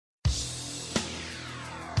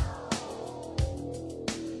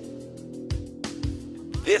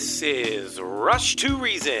This is Rush to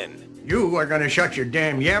Reason. You are going to shut your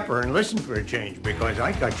damn yapper and listen for a change because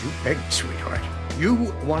I got you pegged, sweetheart.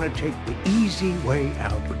 You want to take the easy way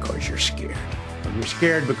out because you're scared. Well, you're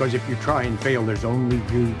scared because if you try and fail, there's only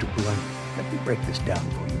you to blame. Let me break this down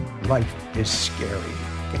for you. Life is scary.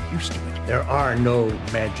 Get used to it. There are no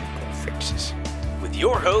magical fixes. With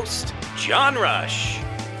your host, John Rush.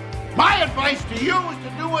 My advice to you is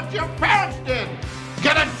to do what your parents did.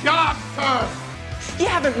 Get a job first. You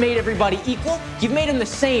haven't made everybody equal. You've made them the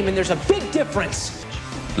same, and there's a big difference.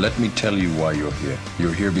 Let me tell you why you're here.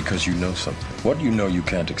 You're here because you know something. What you know you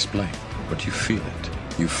can't explain, but you feel it.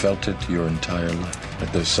 You felt it your entire life,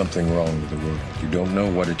 that there's something wrong with the world. You don't know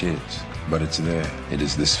what it is, but it's there. It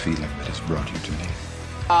is this feeling that has brought you to me.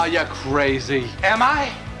 Are you crazy? Am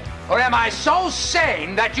I? Or am I so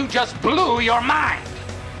sane that you just blew your mind?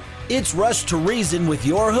 It's Rush to Reason with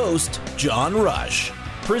your host, John Rush.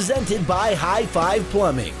 Presented by High Five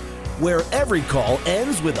Plumbing, where every call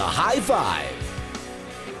ends with a high five.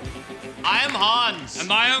 I am Hans.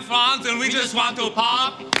 And I am Franz, and we just want to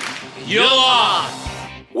pop you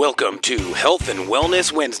off. Welcome to Health and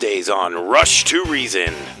Wellness Wednesdays on Rush to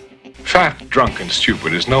Reason. Fat, drunk, and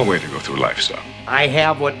stupid is no way to go through life, son. I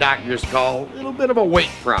have what doctors call a little bit of a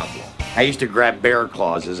weight problem. I used to grab bear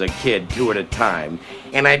claws as a kid, 2 at a time,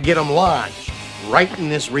 and I'd get them lodged right in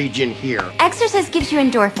this region here. Exercise gives you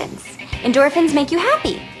endorphins. Endorphins make you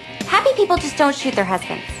happy. Happy people just don't shoot their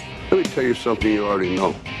husbands. Let me tell you something you already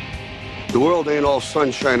know. The world ain't all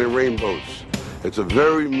sunshine and rainbows. It's a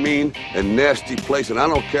very mean and nasty place, and I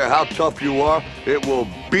don't care how tough you are, it will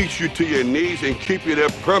beat you to your knees and keep you there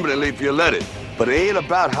permanently if you let it. But it ain't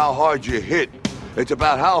about how hard you hit. It's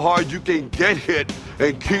about how hard you can get hit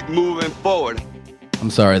and keep moving forward. I'm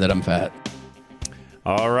sorry that I'm fat.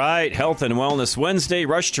 All right, Health and Wellness Wednesday,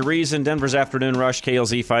 Rush to Reason, Denver's Afternoon Rush,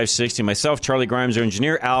 KLZ 560. Myself, Charlie Grimes, our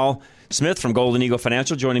engineer, Al Smith from Golden Eagle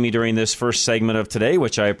Financial, joining me during this first segment of today,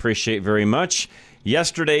 which I appreciate very much.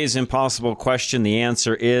 Yesterday's impossible question, the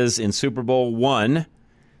answer is, in Super Bowl I,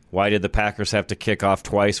 why did the Packers have to kick off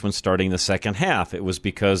twice when starting the second half? It was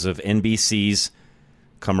because of NBC's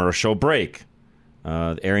commercial break.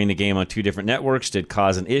 Airing the game on 2 different networks did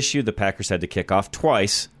cause an issue. The Packers had to kick off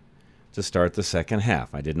twice to start the second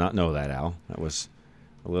half. I did not know that, Al. That was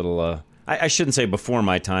a little, I shouldn't say before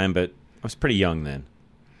my time, but I was pretty young then.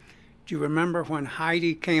 Do you remember when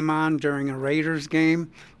Heidi came on during a Raiders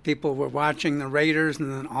game? People were watching the Raiders,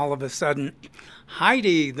 and then all of a sudden,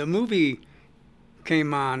 Heidi, the movie,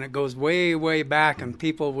 came on. It goes way, way back, and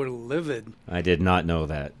people were livid. I did not know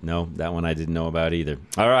that. No, that one I didn't know about either.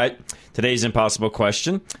 All right, today's impossible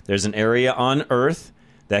question. There's an area on Earth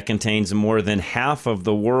that contains more than half of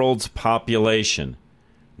the world's population.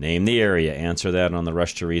 Name the area. Answer that on the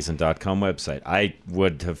rushtoreason.com website. I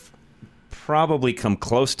would have probably come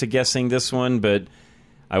close to guessing this one, but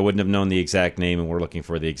I wouldn't have known the exact name, and we're looking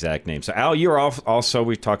for the exact name. So, Al, you're also,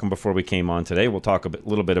 we were talking before we came on today, we'll talk a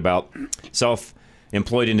little bit about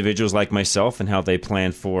self-employed individuals like myself and how they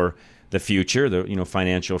plan for the future, the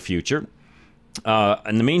financial future.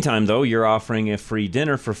 In the meantime, though, you're offering a free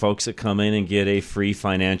dinner for folks that come in and get a free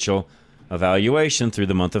financial evaluation through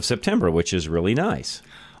the month of September, which is really nice.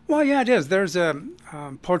 Well, yeah, it is. There's a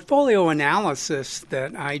portfolio analysis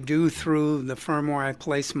that I do through the firm where I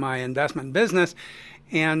place my investment business,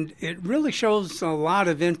 and it really shows a lot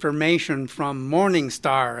of information from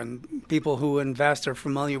Morningstar, and people who invest are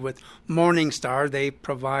familiar with Morningstar. They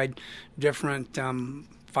provide different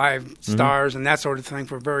 5 stars and that sort of thing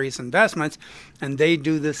for various investments, and they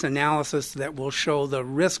do this analysis that will show the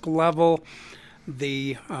risk level,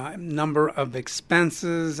 the number of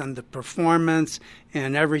expenses, and the performance,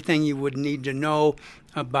 and everything you would need to know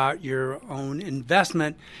about your own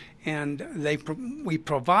investment. And we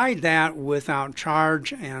provide that without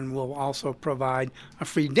charge, and we'll also provide a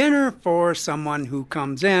free dinner for someone who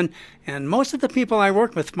comes in. And most of the people I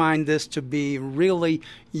work with find this to be really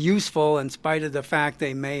useful in spite of the fact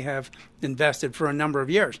they may have invested for a number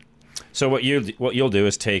of years. So what you'll do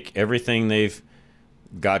is take everything they've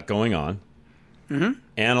got going on,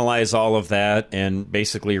 analyze all of that, and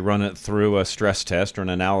basically run it through a stress test or an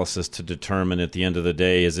analysis to determine at the end of the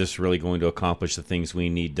day, is this really going to accomplish the things we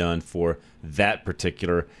need done for that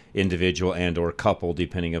particular individual and or couple,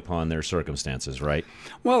 depending upon their circumstances, right?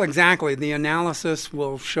 Well, exactly. The analysis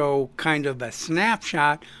will show kind of a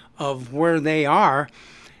snapshot of where they are,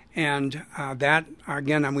 and that,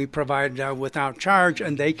 again, we provide without charge,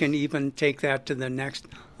 and they can even take that to the next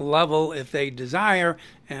level if they desire,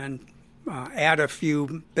 and add a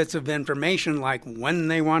few bits of information like when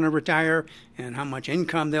they want to retire and how much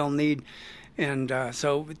income they'll need. And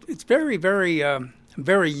so it's very, very,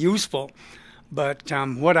 very useful. But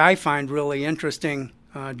what I find really interesting,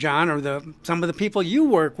 John, are some of the people you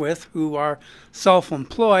work with who are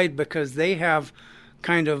self-employed, because they have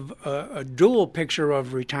kind of a dual picture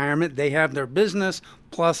of retirement. They have their business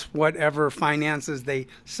plus whatever finances they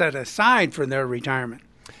set aside for their retirement.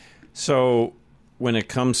 So when it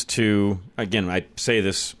comes to, again, I say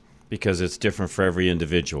this because it's different for every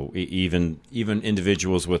individual, even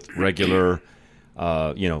individuals with regular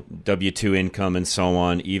W-2 income and so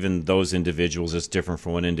on, even those individuals, it's different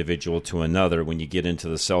from one individual to another. When you get into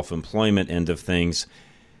the self-employment end of things,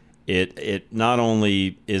 it not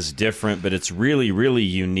only is different, but it's really, really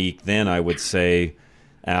unique then, I would say,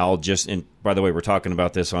 Al. By the way, we're talking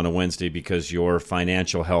about this on a Wednesday because your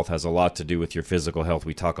financial health has a lot to do with your physical health.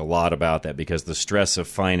 We talk a lot about that because the stress of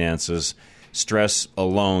finances, stress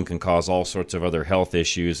alone can cause all sorts of other health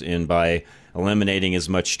issues, and by eliminating as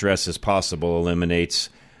much stress as possible eliminates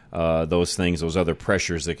those other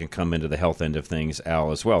pressures that can come into the health end of things,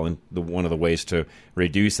 Al, as well. And one of the ways to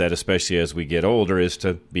reduce that, especially as we get older, is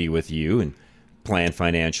to be with you and plan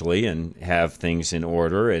financially and have things in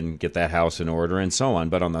order and get that house in order and so on.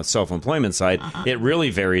 But on the self-employment side, it really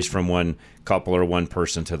varies from one couple or one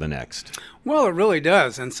person to the next. Well, it really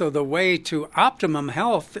does. And so the way to optimum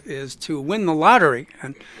health is to win the lottery.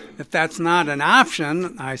 And if that's not an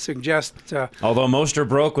option, I suggest... although most are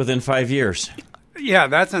broke within 5 years. Yeah,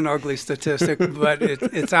 that's an ugly statistic, but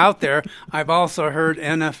it's out there. I've also heard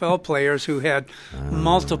NFL players who had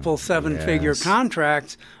multiple seven-figure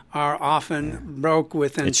contracts are often broke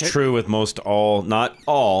within... It's true with most all, not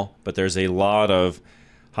all, but there's a lot of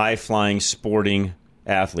high-flying sporting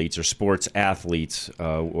athletes or sports athletes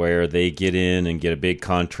where they get in and get a big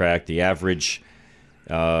contract. The average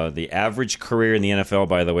career in the NFL,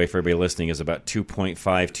 by the way, for everybody listening, is about 2.5,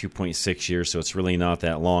 2.6 years, so it's really not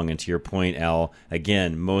that long. And to your point, Al,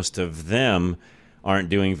 again, most of them aren't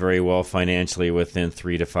doing very well financially within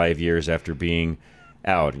 3 to 5 years after being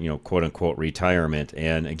out, quote-unquote retirement.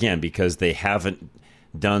 And again, because they haven't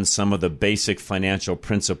done some of the basic financial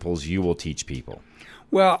principles you will teach people.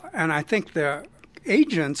 Well, and I think the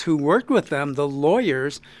agents who worked with them, the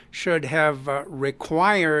lawyers, should have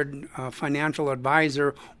required a financial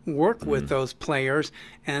advisor work with those players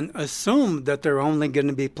and assume that they're only going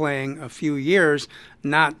to be playing a few years,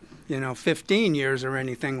 not 15 years or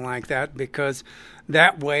anything like that, because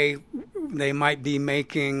that way they might be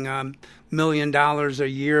making $1 million a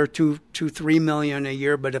year, $3 million a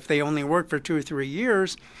year. But if they only work for 2 or 3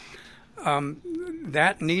 years,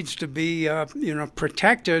 that needs to be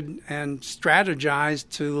protected and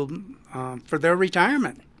strategized for their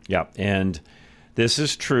retirement. Yeah, and this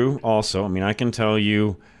is true also. I mean, I can tell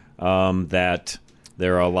you that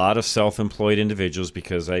there are a lot of self-employed individuals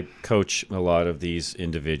because I coach a lot of these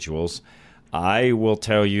individuals. I will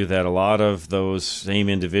tell you that a lot of those same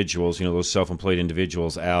individuals, those self-employed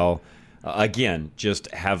individuals, Al, again,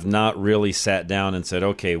 just have not really sat down and said,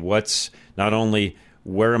 okay, what's not only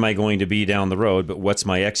where am I going to be down the road, but what's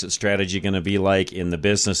my exit strategy going to be like in the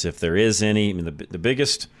business, if there is any? I mean, the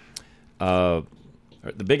biggest thing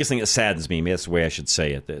that saddens me, that's the way I should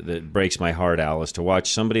say it, that breaks my heart, Al, is to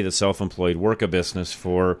watch somebody that's self-employed work a business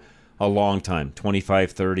for a long time,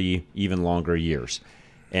 25, 30, even longer years.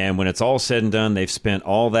 And when it's all said and done, they've spent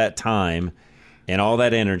all that time and all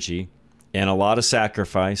that energy and a lot of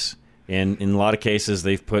sacrifice, and in a lot of cases,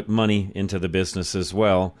 they've put money into the business as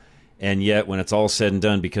well. And yet, when it's all said and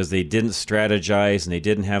done, because they didn't strategize and they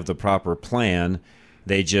didn't have the proper plan,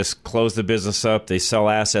 they just close the business up. They sell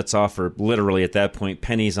assets off for literally, at that point,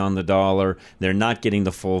 pennies on the dollar. They're not getting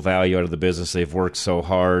the full value out of the business. They've worked so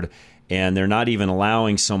hard. And they're not even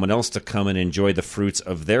allowing someone else to come and enjoy the fruits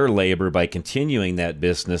of their labor by continuing that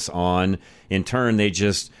business on. In turn, they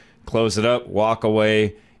just close it up, walk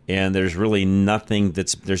away, and there's really nothing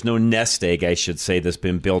there's no nest egg, I should say, that's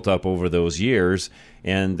been built up over those years.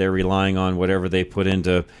 And they're relying on whatever they put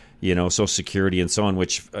into, Social Security and so on,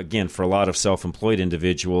 which, again, for a lot of self-employed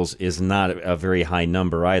individuals is not a very high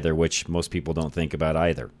number either, which most people don't think about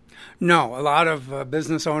either. No, a lot of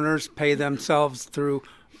business owners pay themselves through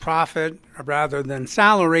profit rather than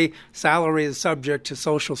salary. Salary is subject to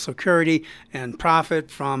Social Security, and profit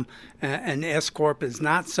from an S-Corp is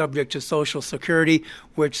not subject to Social Security,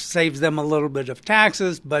 which saves them a little bit of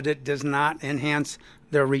taxes, but it does not enhance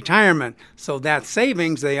their retirement. So that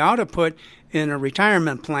savings they ought to put in a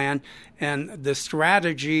retirement plan, and the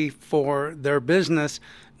strategy for their business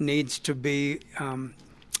needs to be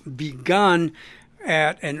begun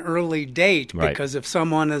at an early date, Right. because if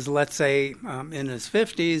someone is, let's say, in his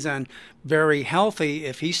 50s and very healthy,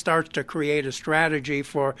 if he starts to create a strategy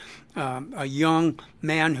for a young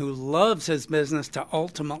man who loves his business to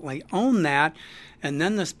ultimately own that, and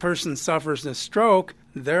then this person suffers a stroke,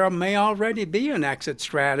 there may already be an exit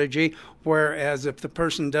strategy, whereas if the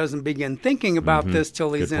person doesn't begin thinking about this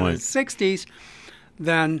till he's Good in point. his 60s,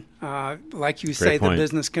 then, like you say, the point.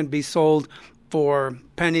 business can be sold for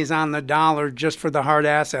pennies on the dollar just for the hard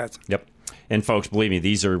assets. Yep. And folks, believe me,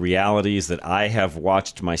 these are realities that I have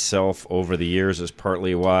watched myself over the years. Is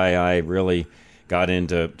partly why I really got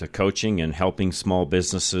into coaching and helping small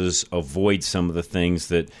businesses avoid some of the things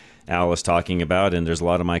that Al is talking about. And there's a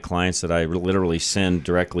lot of my clients that I literally send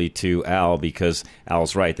directly to Al, because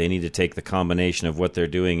Al's right. They need to take the combination of what they're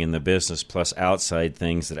doing in the business plus outside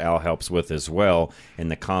things that Al helps with as well. And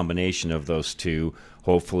the combination of those two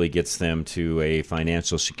hopefully gets them to a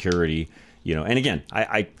financial security. And again,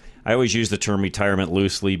 I always use the term retirement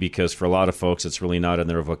loosely, because for a lot of folks, it's really not in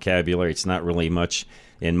their vocabulary. It's not really much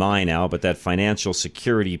in mine, Al, but that financial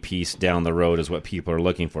security piece down the road is what people are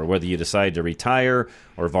looking for. Whether you decide to retire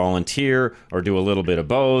or volunteer or do a little bit of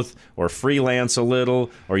both or freelance a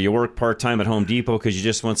little, or you work part-time at Home Depot because you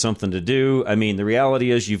just want something to do. I mean, the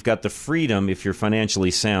reality is you've got the freedom, if you're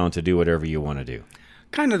financially sound, to do whatever you want to do.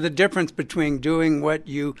 Kind of the difference between doing what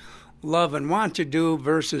you love and want to do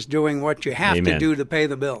versus doing what you have to do to pay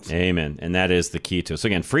the bills. Amen. And that is the key to it. So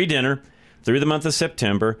again, free dinner through the month of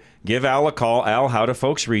September. Give Al a call. Al, how do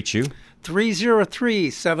folks reach you?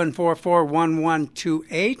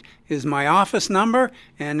 303-744-1128 is my office number,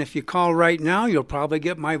 and if you call right now, you'll probably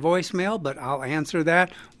get my voicemail, but I'll answer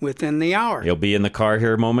that within the hour. You'll be in the car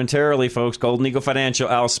here momentarily, folks. Golden Eagle Financial,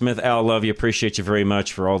 Al Smith. Al, love you. Appreciate you very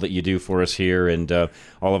much for all that you do for us here, and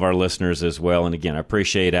all of our listeners as well. And again, I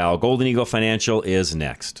appreciate Al. Golden Eagle Financial is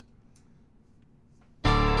next.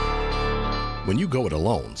 When you go it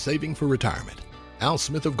alone, saving for retirement, Al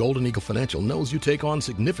Smith of Golden Eagle Financial knows you take on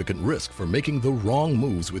significant risk for making the wrong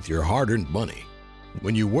moves with your hard-earned money.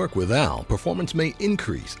 When you work with Al, performance may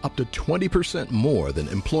increase up to 20% more than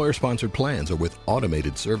employer-sponsored plans or with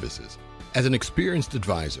automated services. As an experienced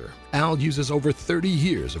advisor, Al uses over 30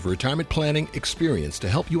 years of retirement planning experience to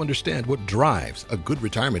help you understand what drives a good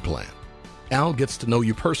retirement plan. Al gets to know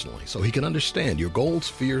you personally so he can understand your goals,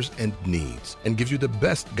 fears, and needs, and gives you the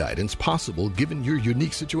best guidance possible given your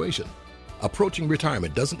unique situation. Approaching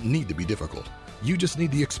retirement doesn't need to be difficult. You just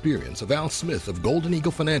need the experience of Al Smith of Golden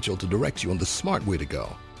Eagle Financial to direct you on the smart way to go.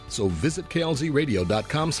 So visit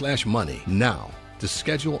klzradio.com/money now to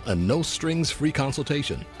schedule a no-strings free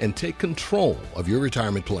consultation and take control of your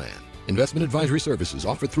retirement plan. Investment advisory services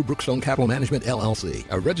offered through Brookstone Capital Management, LLC,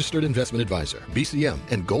 a registered investment advisor. BCM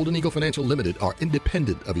and Golden Eagle Financial Limited are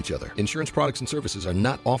independent of each other. Insurance products and services are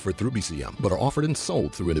not offered through BCM, but are offered and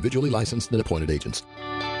sold through individually licensed and appointed agents.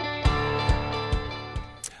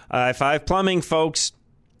 I-5 Plumbing, folks.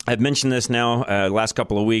 I've mentioned this now last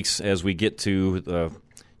couple of weeks as we get to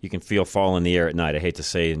you can feel fall in the air at night. I hate to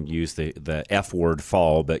say and use the F word,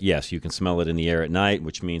 fall, but yes, you can smell it in the air at night,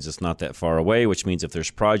 which means it's not that far away, which means if there's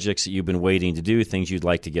projects that you've been waiting to do, things you'd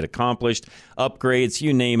like to get accomplished, upgrades,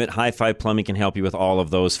 you name it, Hi-5 Plumbing can help you with all of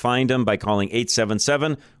those. Find them by calling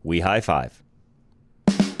 877-WE-HI-5.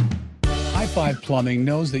 Hi-5 Plumbing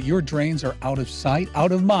knows that your drains are out of sight,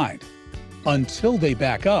 out of mind, until they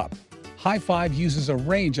back up. Hi-5 uses a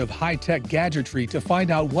range of high-tech gadgetry to find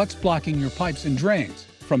out what's blocking your pipes and drains.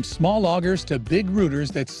 From small augers to big rooters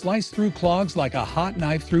that slice through clogs like a hot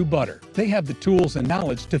knife through butter. They have the tools and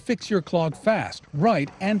knowledge to fix your clog fast, right,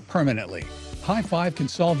 and permanently. Hi-5 can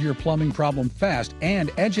solve your plumbing problem fast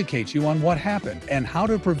and educate you on what happened and how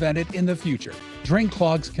to prevent it in the future. Drain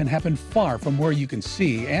clogs can happen far from where you can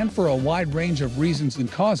see and for a wide range of reasons and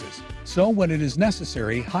causes. So when it is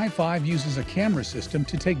necessary, Hi-5 uses a camera system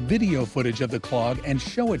to take video footage of the clog and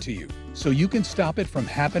show it to you so you can stop it from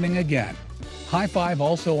happening again. Hi-5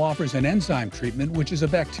 also offers an enzyme treatment, which is a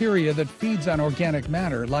bacteria that feeds on organic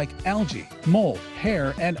matter like algae, mold,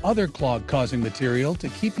 hair, and other clog-causing material to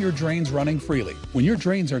keep your drains running freely. When your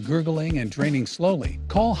drains are gurgling and draining slowly,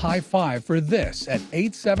 call Hi-5 for this at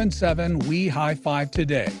 877-WE-HI-5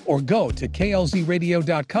 today or go to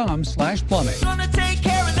klzradio.com/plumbing. Gonna take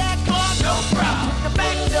care of that clog, no problem.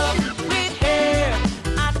 Backed up with hair.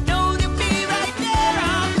 I know they'll be right there.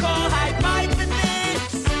 I'll call Hi-5 for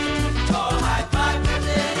this. Call Hi-5 for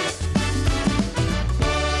this.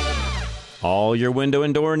 All your window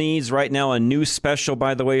and door needs right now. A new special,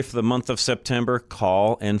 by the way, for the month of September.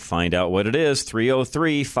 Call and find out what it is.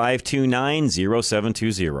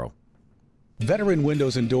 303-529-0720. Veteran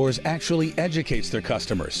Windows and Doors actually educates their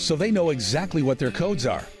customers so they know exactly what their codes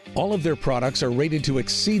are. All of their products are rated to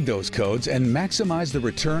exceed those codes and maximize the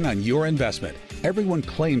return on your investment. Everyone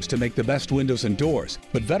claims to make the best windows and doors,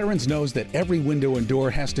 but Veterans knows that every window and door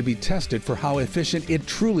has to be tested for how efficient it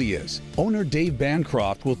truly is. Owner Dave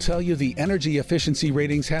Bancroft will tell you the energy efficiency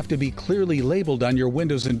ratings have to be clearly labeled on your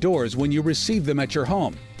windows and doors when you receive them at your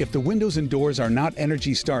home. If the windows and doors are not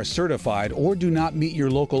Energy Star certified or do not meet your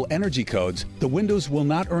local energy codes, the windows will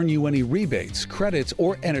not earn you any rebates, credits,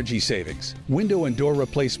 or energy savings. Window and door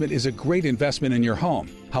replacement is a great investment in your home.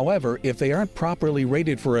 However, if they aren't properly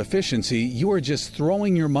rated for efficiency, you are just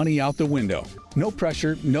throwing your money out the window. No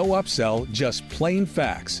pressure, no upsell, just plain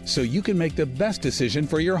facts, so you can make the best decision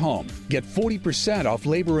for your home. Get 40% off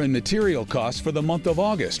labor and material costs for the month of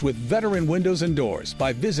August with Veteran Windows and Doors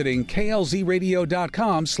by visiting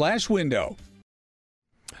klzradio.com/window.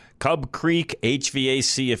 Cub Creek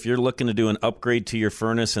HVAC, if you're looking to do an upgrade to your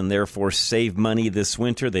furnace and therefore save money this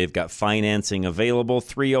winter, they've got financing available.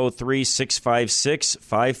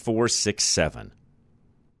 303-656-5467.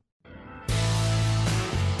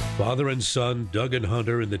 Father and son, Doug and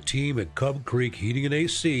Hunter, and the team at Cub Creek Heating and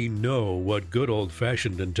AC know what good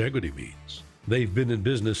old-fashioned integrity means. They've been in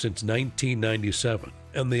business since 1997,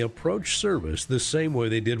 and they approach service the same way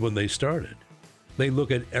they did when they started. They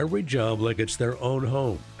look at every job like it's their own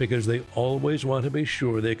home because they always want to be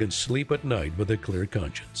sure they can sleep at night with a clear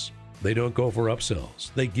conscience. They don't go for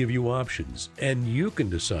upsells. They give you options, and you can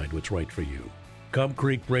decide what's right for you. Cub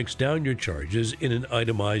Creek breaks down your charges in an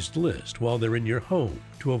itemized list while they're in your home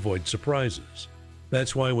to avoid surprises.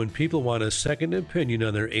 That's why when people want a second opinion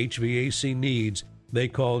on their HVAC needs, they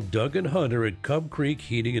call Doug and Hunter at Cub Creek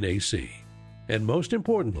Heating and AC. And most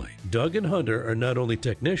importantly, Doug and Hunter are not only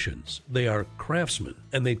technicians, they are craftsmen,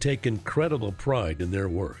 and they take incredible pride in their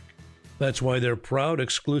work. That's why they're proud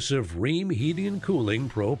exclusive Rheem Heating and Cooling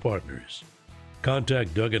Pro partners.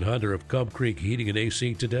 Contact Doug and Hunter of Cub Creek Heating and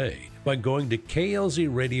AC today by going to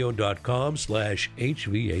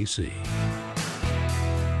klzradio.com/HVAC.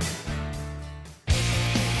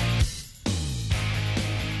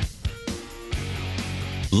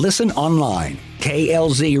 Listen online,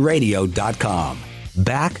 klzradio.com.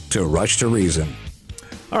 Back to Rush to Reason.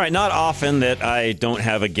 All right, not often that I don't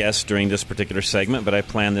have a guest during this particular segment, but I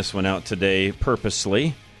planned this one out today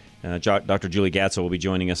purposely. Dr. Julie Gatzel will be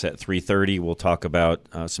joining us at 3:30. We'll talk about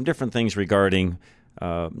some different things regarding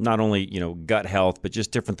not only gut health, but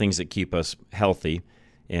just different things that keep us healthy.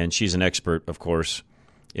 And she's an expert, of course,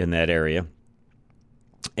 in that area.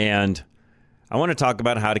 And I want to talk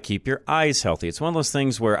about how to keep your eyes healthy. It's one of those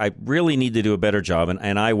things where I really need to do a better job,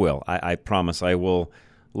 and I will. I promise I will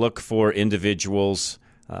look for individuals,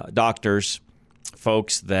 doctors,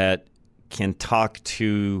 folks that can talk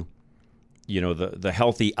to the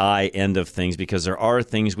healthy eye end of things, because there are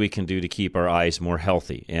things we can do to keep our eyes more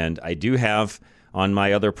healthy. And I do have on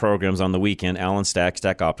my other programs on the weekend, Alan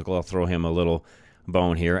Stack Optical. I'll throw him a little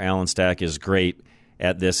bone here. Alan Stack is great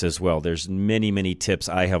at this as well. There's many, many tips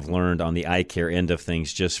I have learned on the eye care end of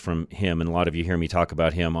things just from him. And a lot of you hear me talk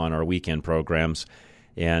about him on our weekend programs.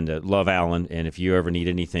 And love Alan. And if you ever need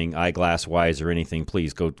anything eyeglass-wise or anything,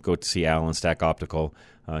 please go to see Alan Stack Optical.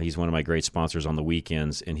 He's one of my great sponsors on the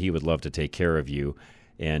weekends, and he would love to take care of you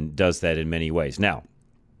and does that in many ways. Now,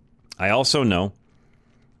 I also know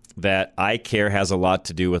that eye care has a lot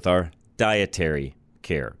to do with our dietary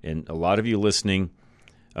care, and a lot of you listening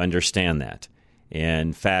understand that.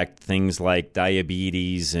 In fact, things like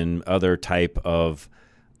diabetes and other type of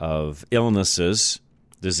illnesses,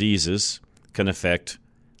 diseases, can affect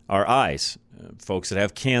our eyes. Folks that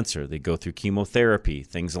have cancer, they go through chemotherapy,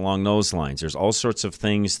 things along those lines. There's all sorts of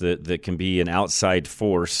things that can be an outside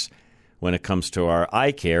force when it comes to our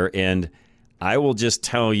eye care. And I will just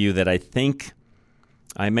tell you that I think,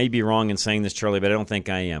 I may be wrong in saying this, Charlie, but I don't think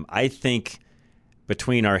I am. I think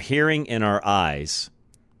between our hearing and our eyes,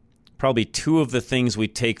 probably two of the things we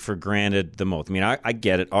take for granted the most. I mean, I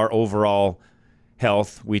get it. Our overall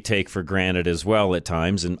health we take for granted as well at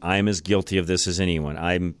times, and I'm as guilty of this as anyone.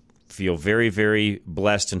 I feel very, very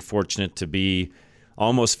blessed and fortunate to be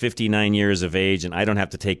almost 59 years of age, and I don't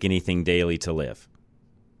have to take anything daily to live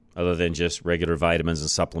other than just regular vitamins and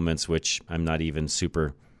supplements, which I'm not even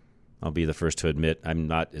super, I'll be the first to admit, I'm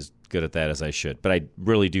not as good at that as I should. But I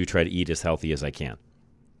really do try to eat as healthy as I can.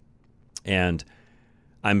 And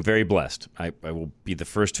I'm very blessed. I will be the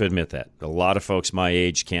first to admit that. A lot of folks my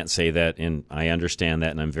age can't say that, and I understand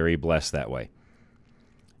that, and I'm very blessed that way.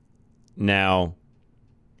 Now,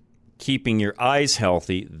 keeping your eyes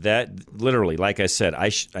healthy, that literally, like I said, I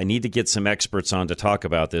need to get some experts on to talk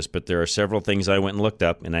about this, but there are several things I went and looked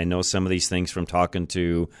up, and I know some of these things from talking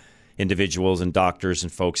to individuals and doctors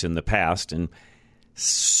and folks in the past. And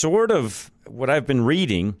sort of what I've been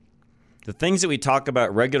reading the things that we talk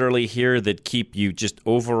about regularly here that keep you just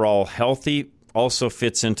overall healthy also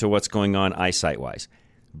fits into what's going on eyesight-wise.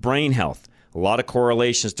 Brain health. A lot of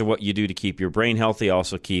correlations to what you do to keep your brain healthy,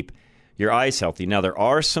 also keep your eyes healthy. Now, there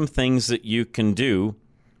are some things that you can do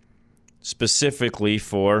specifically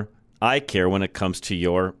for eye care when it comes to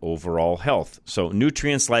your overall health. So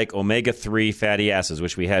nutrients like omega-3 fatty acids,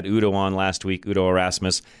 which we had Udo on last week, Udo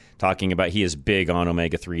Erasmus, talking about. He is big on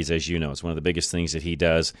omega-3s, as you know. It's one of the biggest things that he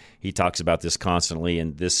does. He talks about this constantly,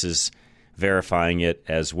 and this is verifying it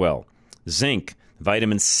as well. Zinc,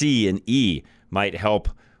 vitamin C and E might help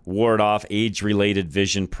ward off age-related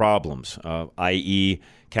vision problems, i.e.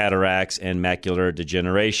 cataracts and macular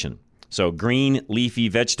degeneration. So green leafy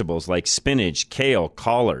vegetables like spinach, kale,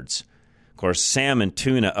 collards. Of course, salmon,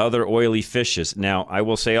 tuna, other oily fishes. Now, I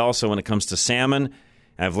will say also when it comes to salmon,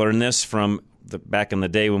 I've learned this from back in the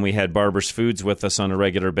day when we had Barber's Foods with us on a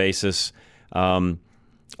regular basis.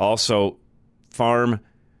 Also,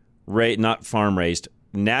 not farm-raised,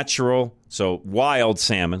 natural, so wild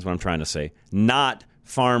salmon is what I'm trying to say, not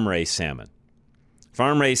farm-raised salmon.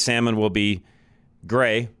 Farm-raised salmon will be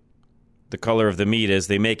gray. The color of the meat is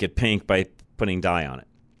they make it pink by putting dye on it.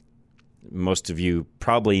 Most of you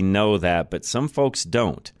probably know that, but some folks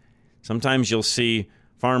don't. Sometimes you'll see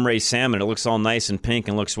farm-raised salmon. It looks all nice and pink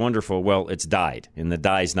and looks wonderful. Well, it's dyed, and the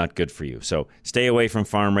dye is not good for you. So stay away from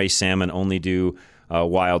farm-raised salmon. Only do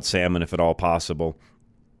wild salmon if at all possible.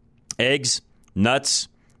 Eggs, nuts,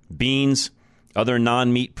 beans, other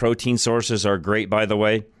non-meat protein sources are great, by the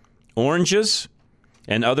way. Oranges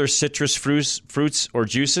and other citrus fruits or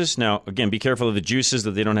juices. Now, again, be careful of the juices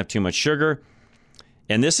that they don't have too much sugar.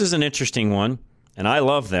 And this is an interesting one, and I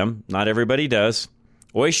love them. Not everybody does.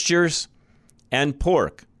 Oysters and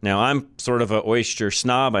pork. Now, I'm sort of an oyster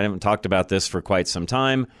snob. I haven't talked about this for quite some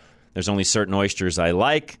time. There's only certain oysters I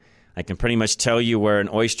like. I can pretty much tell you where an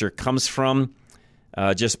oyster comes from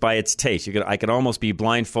just by its taste. I could almost be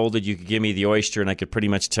blindfolded. You could give me the oyster, and I could pretty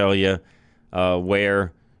much tell you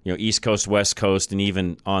where, East Coast, West Coast, and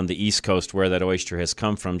even on the East Coast where that oyster has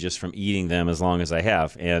come from just from eating them as long as I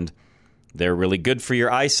have. And they're really good for your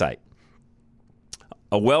eyesight.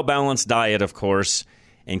 A well-balanced diet, of course,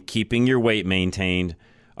 and keeping your weight maintained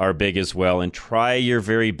are big as well. And try your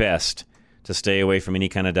very best to stay away from any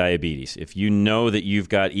kind of diabetes. If you know that you've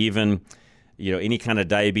got even any kind of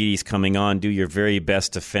diabetes coming on, do your very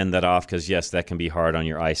best to fend that off because, yes, that can be hard on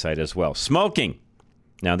your eyesight as well. Smoking.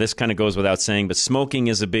 Now, this kind of goes without saying, but smoking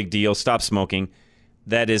is a big deal. Stop smoking.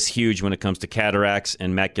 That is huge when it comes to cataracts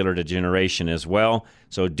and macular degeneration as well.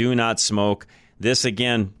 So do not smoke. This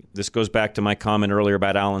goes back to my comment earlier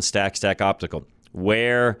about Alan Stack Optical.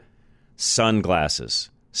 Wear sunglasses,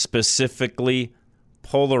 specifically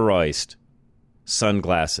polarized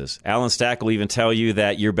sunglasses. Alan Stack will even tell you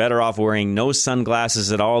that you're better off wearing no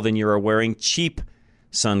sunglasses at all than you are wearing cheap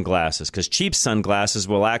sunglasses, because cheap sunglasses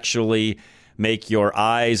will actually make your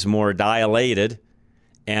eyes more dilated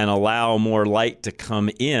and allow more light to come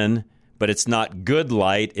in, but it's not good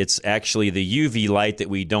light. It's actually the UV light that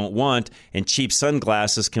we don't want, and cheap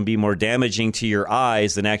sunglasses can be more damaging to your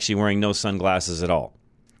eyes than actually wearing no sunglasses at all.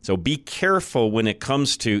 So be careful when it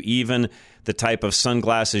comes to even the type of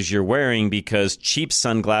sunglasses you're wearing, because cheap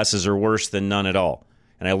sunglasses are worse than none at all.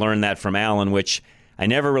 And I learned that from Alan, which I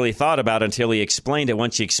never really thought about until he explained it.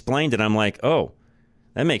 Once he explained it, I'm like, oh,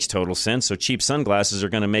 that makes total sense. So cheap sunglasses are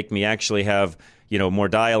going to make me actually have more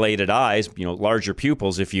dilated eyes, larger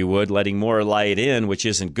pupils, if you would, letting more light in, which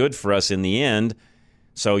isn't good for us in the end.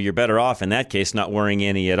 So you're better off in that case not wearing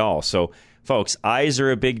any at all. So, folks, eyes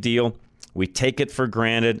are a big deal. We take it for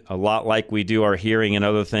granted, a lot like we do our hearing and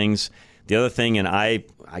other things. The other thing, and I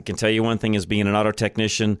can tell you one thing as being an auto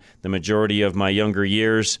technician, the majority of my younger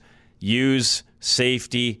years, use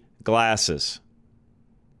safety glasses.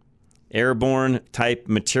 Airborne type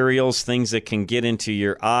materials, things that can get into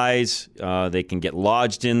your eyes, they can get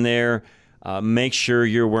lodged in there. Make sure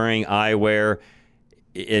you're wearing eyewear.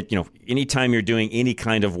 Anytime you're doing any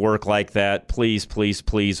kind of work like that, please, please,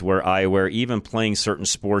 please wear eyewear. Even playing certain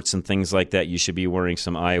sports and things like that, you should be wearing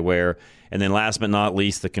some eyewear. And then last but not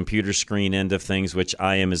least, the computer screen end of things, which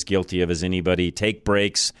I am as guilty of as anybody. Take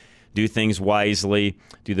breaks. Do things wisely.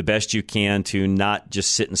 Do the best you can to not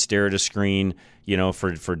just sit and stare at a screen,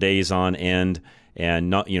 for days on end, and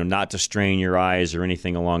not to strain your eyes or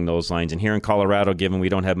anything along those lines. And here in Colorado, given we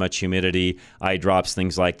don't have much humidity, eye drops,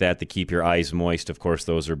 things like that to keep your eyes moist, of course,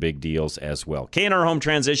 those are big deals as well. K&R Home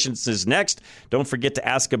Transitions is next. Don't forget to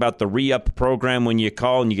ask about the re-up program when you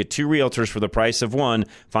call, and you get 2 realtors for the price of 1.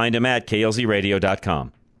 Find them at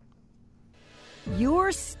klzradio.com.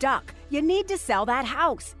 You're stuck. You need to sell that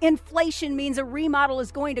house. Inflation means a remodel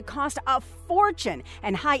is going to cost a fortune,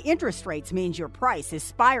 and high interest rates means your price is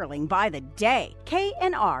spiraling by the day.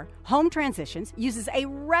 K&R Home Transitions uses a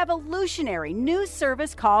revolutionary new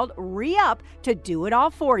service called Re-Up to do it all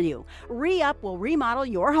for you. Re-Up will remodel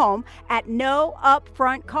your home at no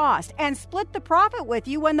upfront cost and split the profit with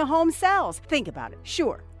you when the home sells. Think about it.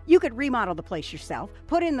 Sure, you could remodel the place yourself,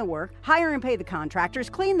 put in the work, hire and pay the contractors,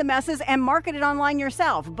 clean the messes, and market it online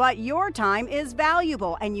yourself. But your time is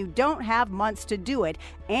valuable, and you don't have months to do it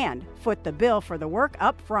and foot the bill for the work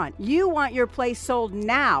up front. You want your place sold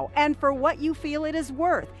now and for what you feel it is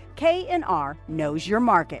worth. K&R knows your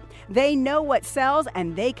market. They know what sells,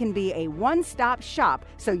 and they can be a one-stop shop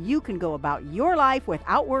so you can go about your life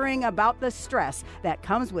without worrying about the stress that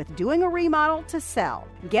comes with doing a remodel to sell.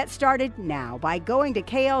 Get started now by going to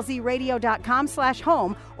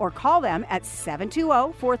klzradio.com/home or call them at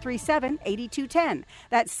 720-437-8210.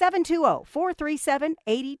 That's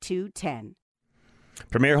 720-437-8210.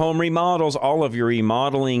 Premier Home Remodels, all of your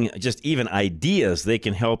remodeling, just even ideas, they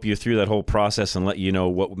can help you through that whole process and let you know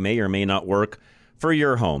what may or may not work for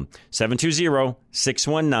your home.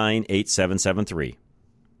 720-619-8773.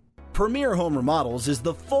 Premier Home Remodels is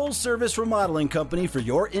the full-service remodeling company for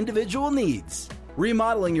your individual needs.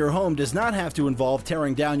 Remodeling your home does not have to involve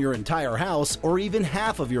tearing down your entire house or even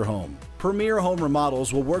half of your home. Premier Home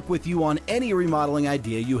Remodels will work with you on any remodeling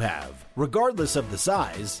idea you have, regardless of the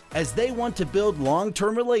size, as they want to build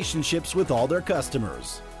long-term relationships with all their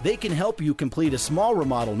customers. They can help you complete a small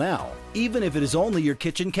remodel now, even if it is only your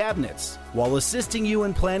kitchen cabinets, while assisting you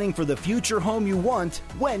in planning for the future home you want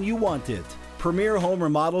when you want it. Premier Home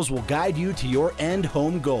Remodels will guide you to your end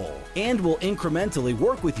home goal and will incrementally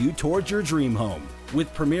work with you towards your dream home.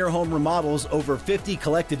 With Premier Home Remodels' over 50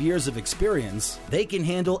 collective years of experience, they can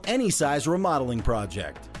handle any size remodeling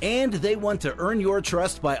project. And they want to earn your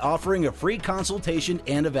trust by offering a free consultation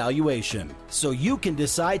and evaluation, so you can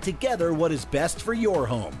decide together what is best for your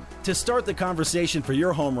home. To start the conversation for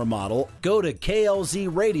your home remodel, go to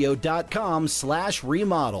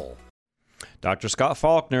klzradio.com/remodel. Dr. Scott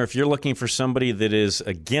Faulkner, if you're looking for somebody that is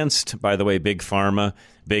against, by the way, big pharma,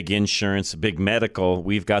 big insurance, big medical,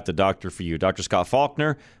 we've got the doctor for you. Dr. Scott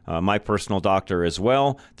Faulkner, my personal doctor as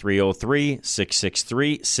well,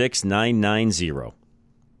 303-663-6990.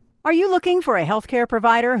 Are you looking for a healthcare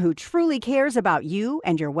provider who truly cares about you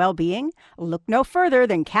and your well-being? Look no further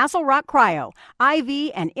than Castle Rock Cryo,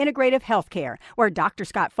 IV and Integrative Healthcare, where Dr.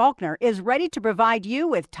 Scott Faulkner is ready to provide you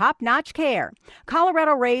with top-notch care.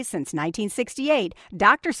 Colorado raised since 1968,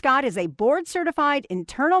 Dr. Scott is a board-certified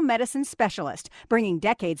internal medicine specialist, bringing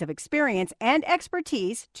decades of experience and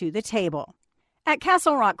expertise to the table. At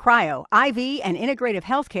Castle Rock Cryo, IV and Integrative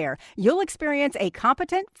Healthcare, you'll experience a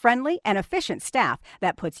competent, friendly, and efficient staff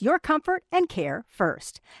that puts your comfort and care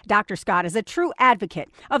first. Dr. Scott is a true advocate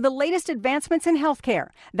of the latest advancements in healthcare.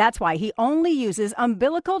 That's why he only uses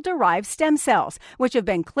umbilical-derived stem cells, which have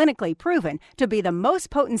been clinically proven to be the most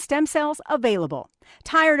potent stem cells available.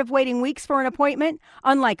 Tired of waiting weeks for an appointment?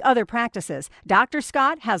 Unlike other practices, Dr.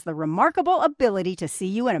 Scott has the remarkable ability to see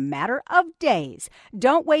you in a matter of days.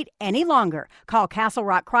 Don't wait any longer. Call Castle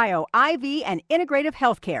Rock Cryo IV and Integrative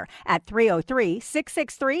Healthcare at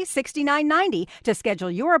 303-663-6990 to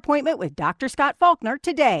schedule your appointment with Dr. Scott Faulkner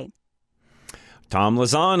today. Tom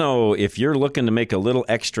Lozano, if you're looking to make a little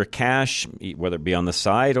extra cash, whether it be on the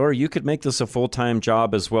side or you could make this a full-time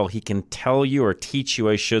job as well, he can tell you, or teach you,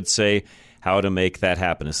 I should say, how to make that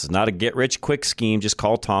happen. This is not a get-rich-quick scheme. Just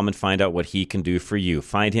call Tom and find out what he can do for you.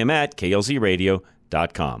 Find him at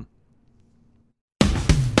klzradio.com.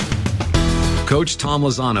 Coach Tom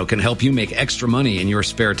Lozano can help you make extra money in your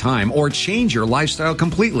spare time or change your lifestyle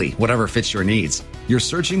completely, whatever fits your needs. You're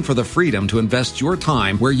searching for the freedom to invest your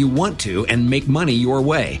time where you want to and make money your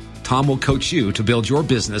way. Tom will coach you to build your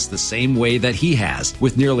business the same way that he has.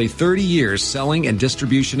 With nearly 30 years selling and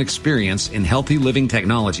distribution experience in healthy living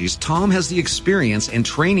technologies, Tom has the experience and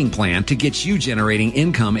training plan to get you generating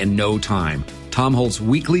income in no time. Tom holds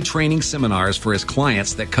weekly training seminars for his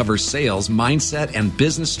clients that cover sales, mindset, and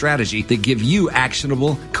business strategy that give you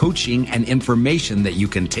actionable coaching and information that you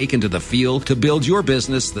can take into the field to build your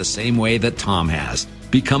business the same way that Tom has.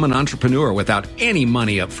 Become an entrepreneur without any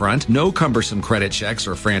money up front, no cumbersome credit checks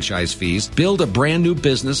or franchise fees. Build a brand new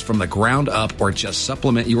business from the ground up or just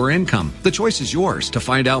supplement your income. The choice is yours. To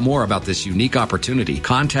find out more about this unique opportunity,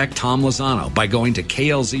 contact Tom Lozano by going to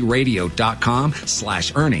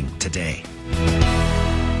klzradio.com/earning today.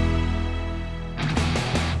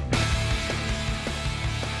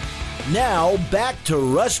 Now back to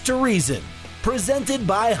Rush to Reason, presented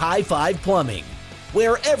by High Five Plumbing,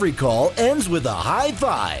 where every call ends with a high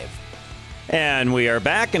five. And we are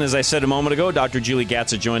back, and as I said a moment ago, Dr. Julie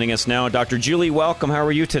Gatza joining us now. Dr. Julie, welcome. How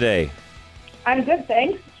are you today? I'm good,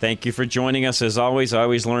 thanks. Thank you for joining us. As always, I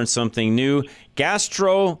always learn something new.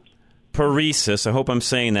 Gastroparesis, I hope I'm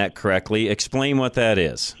saying that correctly. Explain what that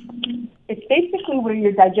is. It's basically where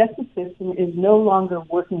your digestive system is no longer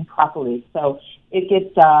working properly. So it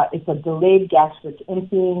gets it's a delayed gastric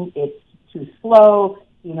emptying. It's too slow.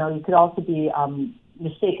 You know, you could also be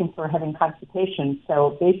mistaken for having constipation.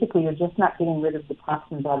 So basically, you're just not getting rid of the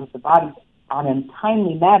toxins out of the body on a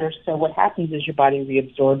timely manner. So what happens is your body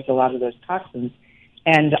reabsorbs a lot of those toxins,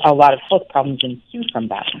 and a lot of health problems ensue from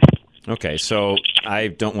that. Okay, so I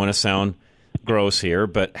don't want to sound gross here,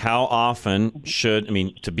 but how often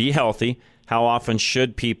to be healthy, how often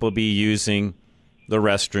should people be using the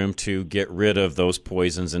restroom to get rid of those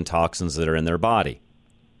poisons and toxins that are in their body?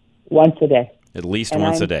 Once a day. At least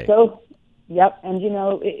once a day. Yep, and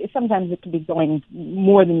sometimes it can be going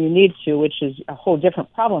more than you need to, which is a whole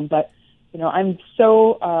different problem. But, I'm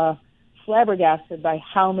so flabbergasted by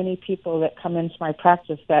how many people that come into my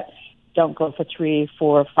practice that don't go for 3,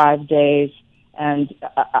 4, 5 days, and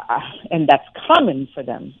that's common for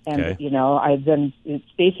them. And, okay.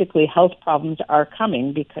 It's basically health problems are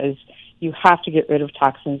coming because you have to get rid of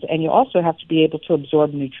toxins, and you also have to be able to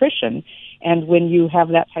absorb nutrition. And when you have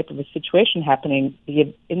that type of a situation happening,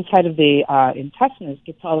 the inside of the intestines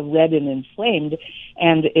gets all red and inflamed,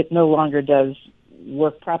 and it no longer does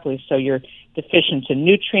work properly. So you're deficient in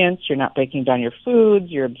nutrients, you're not breaking down your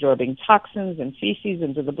foods, you're absorbing toxins and feces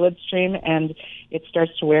into the bloodstream, and it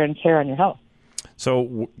starts to wear and tear on your health.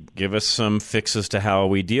 So give us some fixes to how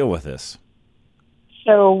we deal with this.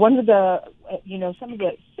 So one of the, some of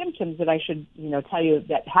the symptoms that I should, tell you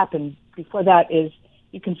that happen before that is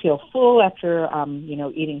you can feel full after,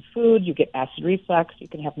 eating food. You get acid reflux. You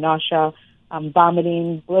can have nausea,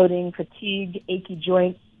 vomiting, bloating, fatigue, achy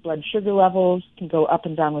joints, blood sugar levels can go up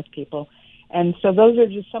and down with people. And so those are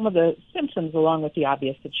just some of the symptoms, along with the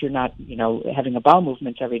obvious that you're not, having a bowel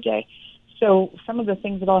movement every day. So some of the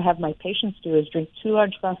things that I'll have my patients do is drink 2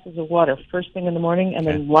 large glasses of water first thing in the morning, and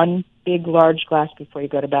then 1 big large glass before you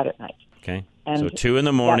go to bed at night. Okay. And so 2 in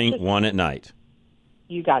the morning, 1 at night.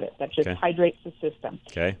 You got it. That just hydrates the system.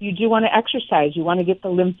 Okay. You do want to exercise. You want to get the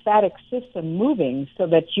lymphatic system moving so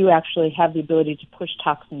that you actually have the ability to push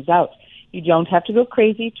toxins out. You don't have to go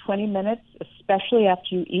crazy. 20 minutes, especially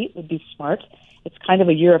after you eat, would be smart. It's kind of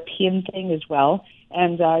a European thing as well.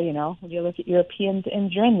 And, when you look at Europeans in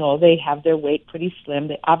general, they have their weight pretty slim.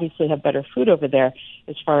 They obviously have better food over there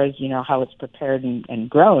as far as, how it's prepared and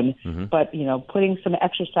grown. Mm-hmm. But, putting some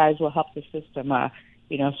exercise will help the system,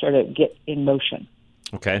 sort of get in motion.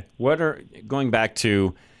 Okay. Going back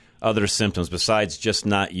to other symptoms besides just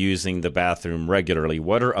not using the bathroom regularly,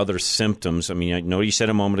 what are other symptoms? I mean, I know you said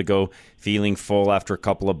a moment ago feeling full after a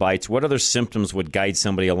couple of bites. What other symptoms would guide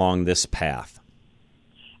somebody along this path?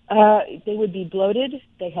 They would be bloated.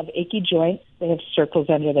 They have achy joints. They have circles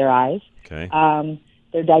under their eyes. Okay.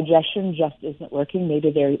 Their digestion just isn't working.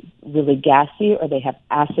 Maybe they're really gassy or they have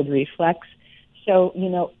acid reflux. So,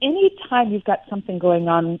 any time you've got something going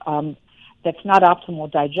on that's not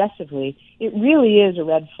optimal digestively, it really is a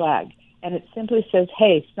red flag. And it simply says,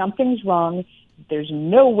 hey, something's wrong. There's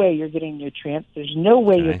no way you're getting nutrients. There's no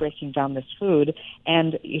way you're breaking down this food.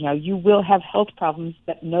 And, you will have health problems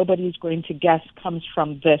that nobody's going to guess comes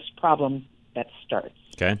from this problem that starts.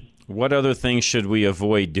 Okay. What other things should we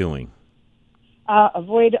avoid doing?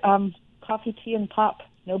 Avoid coffee, tea, and pop.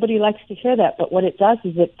 Nobody likes to hear that, but what it does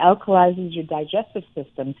is it alkalizes your digestive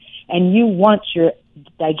system, and you want your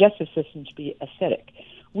digestive system to be acidic.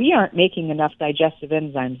 We aren't making enough digestive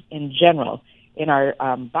enzymes in general in our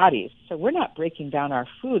bodies, so we're not breaking down our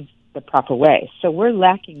foods the proper way. So we're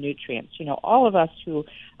lacking nutrients. All of us who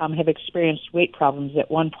have experienced weight problems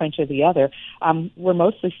at one point or the other, we're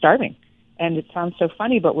mostly starving. And it sounds so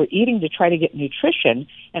funny, but we're eating to try to get nutrition,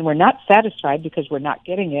 and we're not satisfied because we're not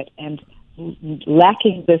getting it, and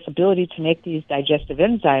lacking this ability to make these digestive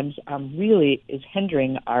enzymes really is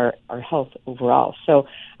hindering our health overall. So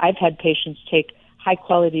I've had patients take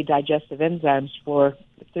high-quality digestive enzymes for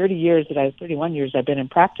 31 years I've been in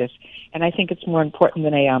practice, and I think it's more important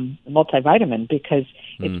than a multivitamin because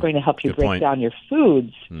it's going to help you break down your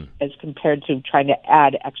foods as compared to trying to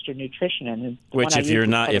add extra nutrition in. Which,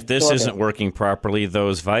 if this isn't working properly,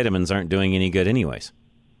 those vitamins aren't doing any good anyways.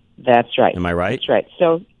 That's right. Am I right? That's right.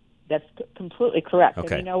 So that's completely correct.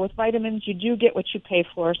 Okay. And, with vitamins, you do get what you pay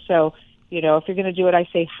for. So, if you're going to do it, I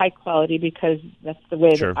say high quality because that's the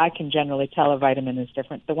way that I can generally tell a vitamin is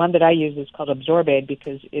different. The one that I use is called Absorbaid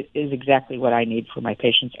because it is exactly what I need for my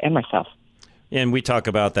patients and myself. And we talk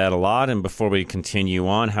about that a lot. And before we continue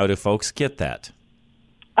on, how do folks get that?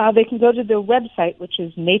 They can go to the website, which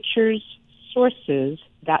is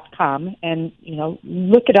naturesources.com, and,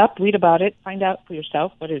 look it up, read about it, find out for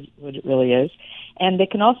yourself what it really is. And they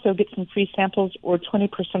can also get some free samples or 20%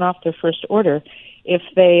 off their first order if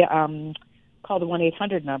they call the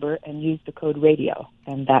 1-800 number and use the code RADIO.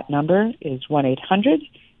 And that number is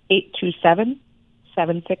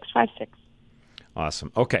 1-800-827-7656.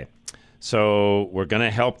 Awesome. Okay. So we're going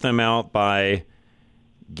to help them out by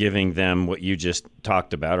giving them what you just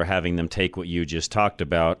talked about, or having them take what you just talked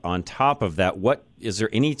about. On top of that, what is there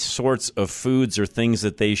any sorts of foods or things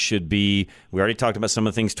that they should be, we already talked about some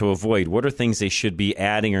of the things to avoid. What are things they should be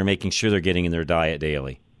adding or making sure they're getting in their diet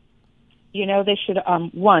daily? They should,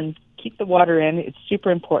 one, keep the water in. It's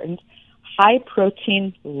super important. High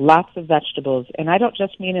protein, lots of vegetables. And I don't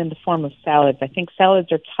just mean in the form of salads. I think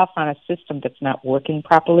salads are tough on a system that's not working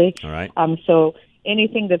properly. All right. So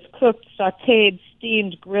anything that's cooked, sautéed,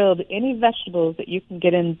 steamed, grilled, any vegetables that you can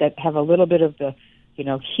get in that have a little bit of the,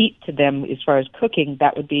 heat to them as far as cooking,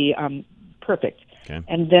 that would be perfect. Okay.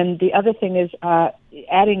 And then the other thing is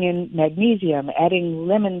adding in magnesium, adding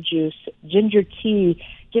lemon juice, ginger tea,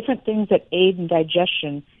 different things that aid in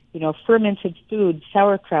digestion, fermented foods,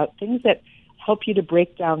 sauerkraut, things that help you to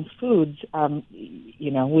break down foods.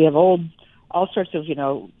 We have all sorts of,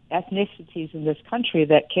 ethnicities in this country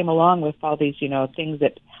that came along with all these, things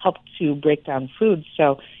that help to break down foods.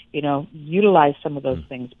 So, utilize some of those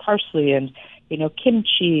things, parsley and,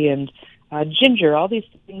 kimchi and ginger, all these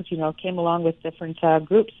things, came along with different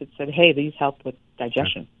groups that said, hey, these help with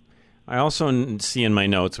digestion. I also see in my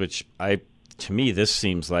notes, which to me, this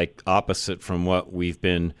seems like opposite from what we've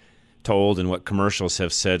been told and what commercials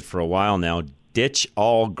have said for a while now, ditch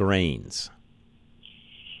all grains.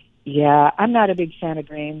 Yeah, I'm not a big fan of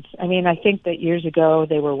grains. I mean, I think that years ago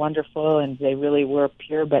they were wonderful and they really were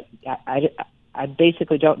pure, but I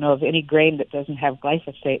basically don't know of any grain that doesn't have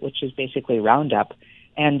glyphosate, which is basically Roundup.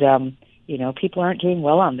 And, people aren't doing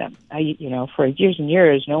well on them. For years and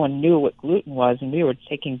years, no one knew what gluten was, and we were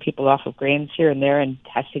taking people off of grains here and there and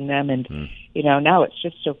testing them. And, now it's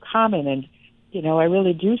just so common. And, I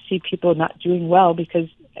really do see people not doing well because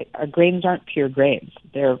our grains aren't pure grains.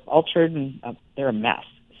 They're altered and they're a mess.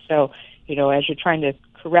 So, as you're trying to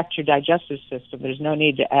correct your digestive system, there's no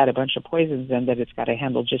need to add a bunch of poisons in that it's got to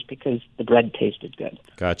handle just because the bread tasted good.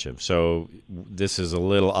 Gotcha. So this is a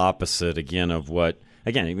little opposite, again, of what,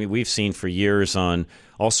 we've seen for years on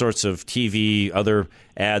all sorts of TV, other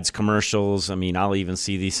ads, commercials. I mean, I'll even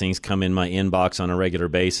see these things come in my inbox on a regular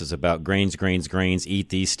basis about grains, eat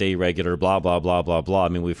these, stay regular, blah, blah, blah, blah, blah. I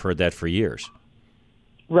mean, we've heard that for years.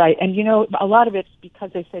 Right, and a lot of it's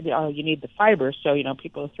because they said, you need the fiber, so,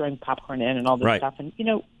 people are throwing popcorn in and all this stuff, and,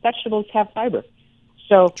 vegetables have fiber.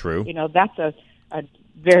 So, true. That's a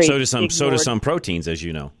very So do some proteins, as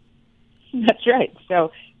you know. That's right.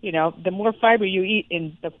 So, the more fiber you eat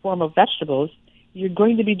in the form of vegetables, you're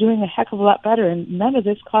going to be doing a heck of a lot better, and none of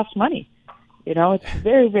this costs money. It's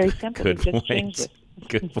very, very simple to just change this.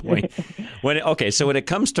 Good point. So when it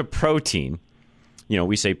comes to protein,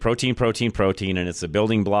 we say protein, and it's the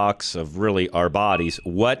building blocks of really our bodies.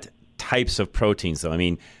 What types of proteins, though? I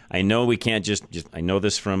mean, I know we can't just I know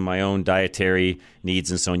this from my own dietary needs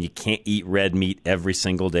and so on. You can't eat red meat every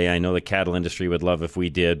single day. I know the cattle industry would love if we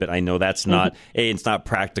did, but I know that's not, it's not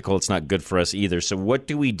practical. It's not good for us either. So what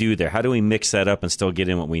do we do there? How do we mix that up and still get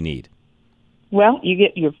in what we need? Well, you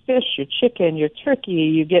get your fish, your chicken, your turkey,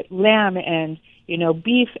 you get lamb and,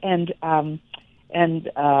 beef and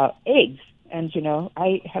eggs. And,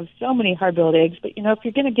 I have so many hard-boiled eggs, but, if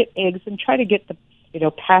you're going to get eggs, then try to get the,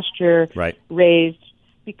 pasture-raised,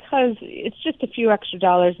 because it's just a few extra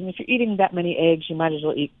dollars, and if you're eating that many eggs, you might as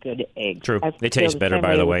well eat good eggs. True. They taste better,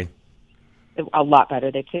 by the way. A lot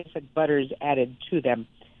better. They taste like butter's added to them.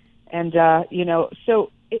 And,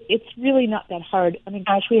 so it's really not that hard. I mean,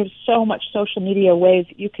 gosh, we have so much social media ways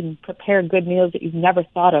that you can prepare good meals that you've never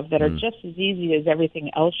thought of that are just as easy as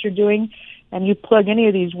everything else you're doing. And you plug any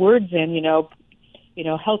of these words in,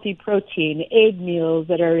 healthy protein, egg meals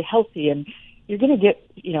that are healthy, and you're going to get,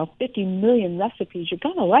 50 million recipes. You're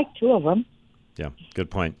going to like 2 of them. Yeah, good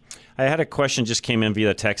point. I had a question just came in via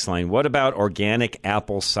the text line. What about organic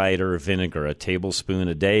apple cider vinegar, a tablespoon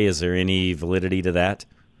a day? Is there any validity to that?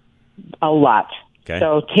 A lot. Okay.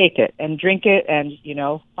 So take it and drink it and,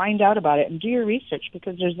 find out about it and do your research,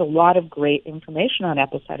 because there's a lot of great information on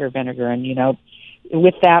apple cider vinegar. And,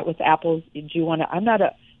 with apples, do you want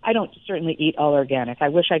to, I don't certainly eat all organic. I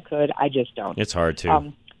wish I could. I just don't. It's hard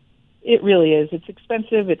to. It really is. It's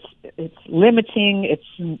expensive. It's limiting. It's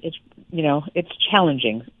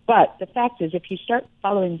challenging. But the fact is, if you start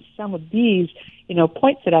following some of these,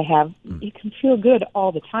 points that I have, you can feel good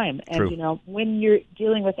all the time. And, True. When you're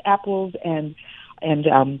dealing with apples and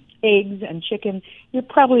eggs and chicken, you're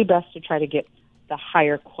probably best to try to get the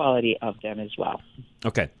higher quality of them as well.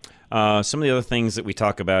 Okay. Some of the other things that we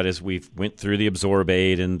talk about is we've went through the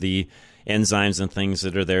Absorbate and the enzymes and things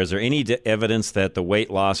that are there. Is there any evidence that the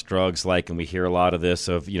weight loss drugs, and we hear a lot of this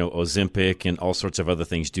of, Ozempic and all sorts of other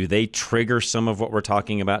things, do they trigger some of what we're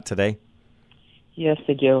talking about today? Yes,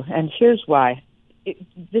 they do. And here's why.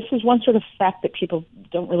 This is one sort of fact that people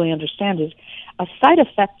don't really understand is a side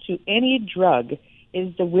effect to any drug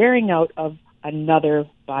is the wearing out of another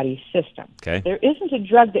body system. Okay. There isn't a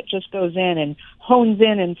drug that just goes in and hones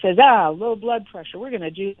in and says, low blood pressure, we're going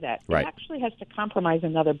to do that. Right. It actually has to compromise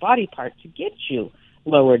another body part to get you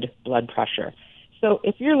lowered blood pressure. So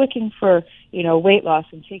if you're looking for, weight loss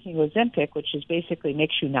and taking Ozempic, which is basically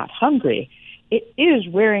makes you not hungry, it is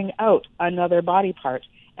wearing out another body part,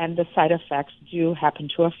 and the side effects do happen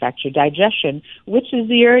to affect your digestion, which is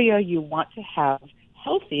the area you want to have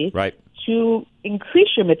healthy right. to increase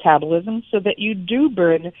your metabolism so that you do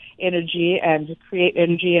burn energy and create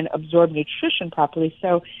energy and absorb nutrition properly.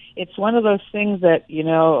 So it's one of those things that,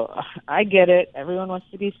 I get it. Everyone wants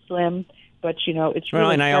to be slim, but, it's really...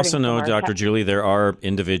 Well, and I also starting know, from Dr. Julie, there are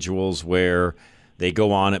individuals where they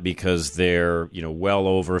go on it because they're, well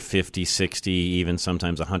over 50, 60, even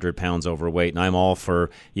sometimes 100 pounds overweight. And I'm all for,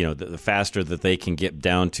 the faster that they can get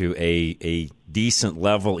down to a decent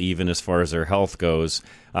level, even as far as their health goes.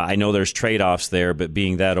 I know there's trade-offs there, but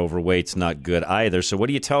being that overweight's not good either. So what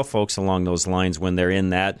do you tell folks along those lines when they're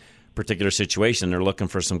in that particular situation? They're looking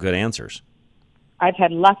for some good answers. I've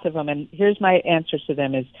had lots of them, and here's my answer to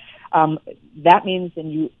them is that means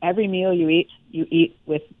every meal you eat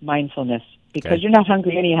with mindfulness. Because you're not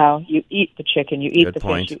hungry anyhow. You eat the chicken, you eat Good the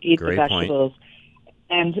point. fish, you eat Great the vegetables.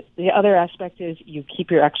 And the other aspect is you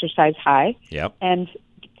keep your exercise high. Yep. And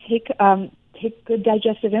take good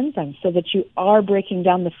digestive enzymes so that you are breaking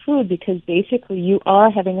down the food, because basically you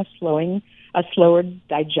are having a slower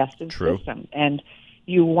digestive system. And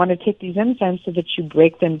you want to take these enzymes so that you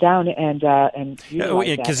break them down and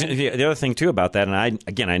utilize because the other thing too about that,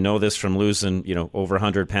 and I know this from losing over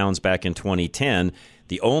 100 pounds back in 2010.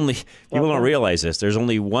 People don't realize this. There's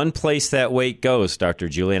only one place that weight goes, Dr.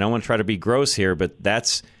 Julie, and I want to try to be gross here, but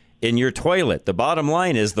that's in your toilet. The bottom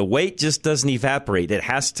line is the weight just doesn't evaporate. It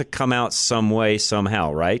has to come out some way,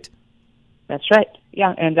 somehow, right? That's right.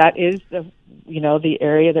 Yeah, and that is the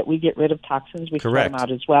area that we get rid of toxins. We sweat them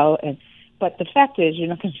out as well. But the fact is, you're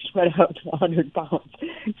not going to sweat out 100 pounds.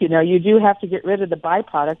 You do have to get rid of the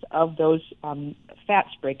byproduct of those fats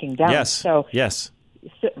breaking down. Yes. Yes.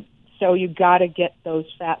 So you got to get those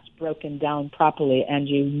fats broken down properly, and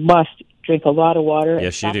you must drink a lot of water.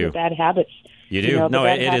 Yes, and you do. The bad habits. You do. No,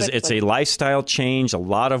 it is. It's a lifestyle change. A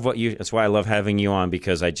lot of that's why I love having you on,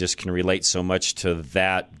 because I just can relate so much to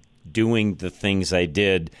that, doing the things I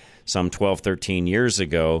did some 12, 13 years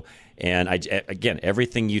ago. And again,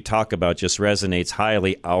 everything you talk about just resonates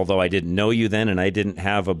highly, although I didn't know you then and I didn't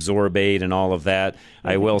have Absorbate and all of that.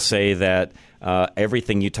 I will say that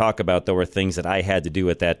everything you talk about, though, are things that I had to do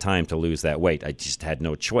at that time to lose that weight. I just had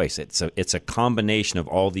no choice. It's a combination of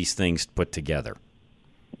all these things put together.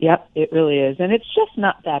 Yep, it really is. And it's just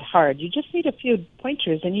not that hard. You just need a few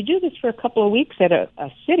pointers, and you do this for a couple of weeks at a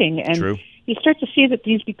sitting, and True. You start to see that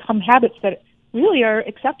these become habits that really are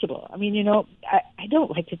acceptable. I mean, I don't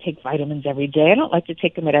like to take vitamins every day. I don't like to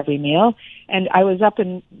take them at every meal. And I was up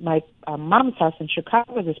in my mom's house in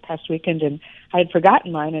Chicago this past weekend, and I had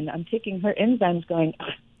forgotten mine, and I'm taking her enzymes going,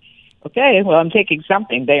 okay, well, I'm taking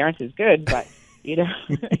something. They aren't as good, but, hey,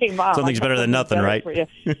 Mom. Something's better than nothing, right? For you.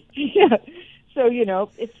 Yeah. So,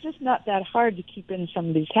 it's just not that hard to keep in some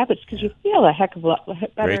of these habits because you feel a heck of a lot better.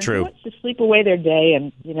 Very true. Who wants to sleep away their day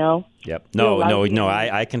and, Yep. No.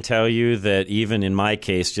 I can tell you that even in my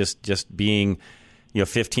case, just being,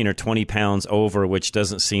 15 or 20 pounds over, which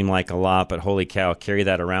doesn't seem like a lot, but holy cow, carry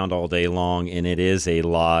that around all day long, and it is a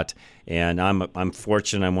lot. And I'm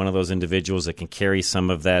fortunate. I'm one of those individuals that can carry some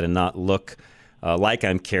of that and not look like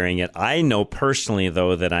I'm carrying it. I know personally,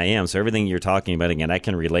 though, that I am. So everything you're talking about, again, I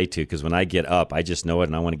can relate to, because when I get up, I just know it,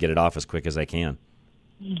 and I want to get it off as quick as I can.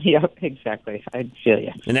 Yeah, exactly. I feel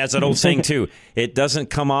you. And that's that old saying, too. It doesn't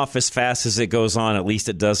come off as fast as it goes on. At least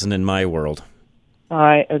it doesn't in my world.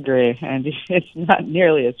 I agree, and it's not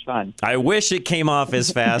nearly as fun. I wish it came off as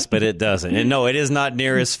fast, but it doesn't. And no, it is not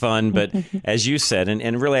near as fun, but as you said,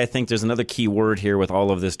 and really I think there's another key word here with all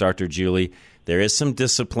of this, Dr. Julie. There is some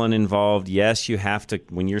discipline involved. Yes, you have to,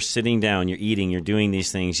 when you're sitting down, you're eating, you're doing these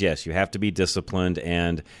things, yes, you have to be disciplined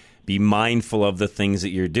and be mindful of the things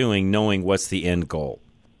that you're doing, knowing what's the end goal.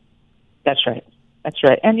 That's right. That's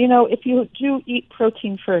right. And, if you do eat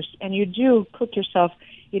protein first and you do cook yourself,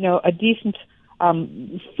 a decent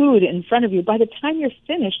food in front of you, by the time you're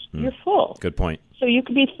finished, you're full. Good point. So you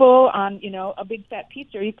could be full on, a big fat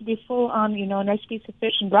pizza, or you could be full on, a nice piece of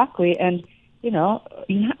fish and broccoli, and, you're not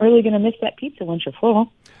really going to miss that pizza once you're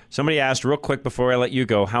full. Somebody asked real quick before I let you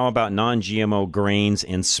go, how about non-GMO grains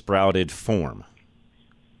in sprouted form?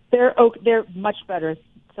 They're much better.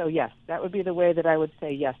 So, yes, that would be the way that I would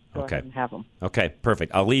say yes. Go ahead and have them. Okay,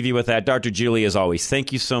 perfect. I'll leave you with that. Dr. Julie, as always,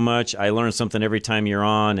 thank you so much. I learn something every time you're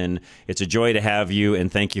on, and it's a joy to have you,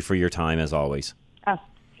 and thank you for your time, as always.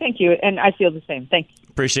 Thank you, and I feel the same. Thank you.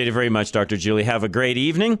 Appreciate it very much, Dr. Julie. Have a great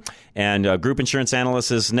evening. And Group Insurance Analyst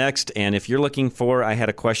is next. And if you're looking for, I had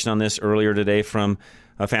a question on this earlier today from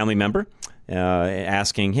a family member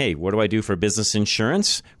asking, hey, what do I do for business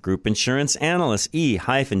insurance? Group Insurance Analyst,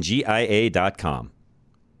 e-gia.com.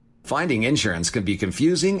 Finding insurance can be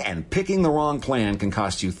confusing, and picking the wrong plan can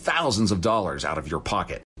cost you thousands of dollars out of your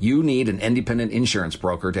pocket. You need an independent insurance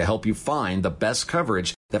broker to help you find the best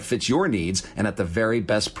coverage that fits your needs and at the very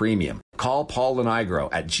best premium. Call Paul Lenigro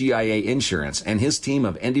at GIA Insurance, and his team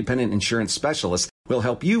of independent insurance specialists will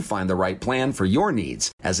help you find the right plan for your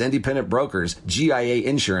needs. As independent brokers, GIA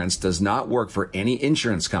Insurance does not work for any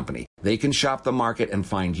insurance company. They can shop the market and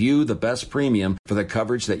find you the best premium for the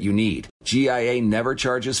coverage that you need. GIA never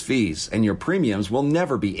charges fees, and your premiums will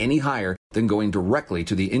never be any higher than going directly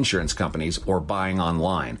to the insurance companies or buying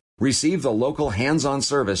online. Receive the local hands-on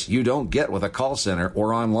service you don't get with a call center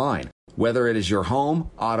or online. Whether it is your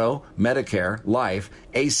home, auto, Medicare, life,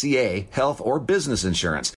 ACA, health, or business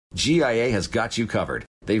insurance, GIA has got you covered.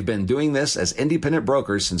 They've been doing this as independent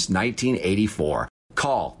brokers since 1984.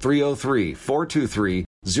 Call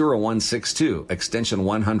 303-423-0162, extension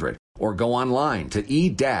 100, or go online to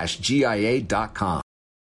e-gia.com.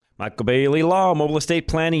 Michael Bailey Law, Mobile Estate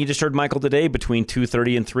Planning. You just heard Michael today between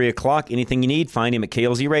 2:30 and 3 o'clock. Anything you need, find him at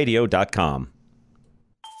klzradio.com.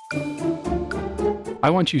 I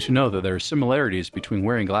want you to know that there are similarities between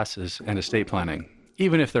wearing glasses and estate planning,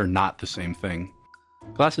 even if they're not the same thing.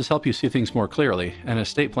 Glasses help you see things more clearly, and an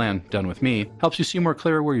estate plan, done with me, helps you see more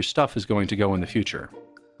clearly where your stuff is going to go in the future.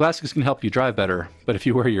 Glasses can help you drive better, but if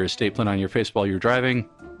you wear your estate plan on your face while you're driving,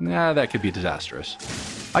 that could be disastrous.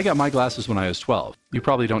 I got my glasses when I was 12. You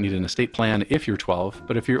probably don't need an estate plan if you're 12,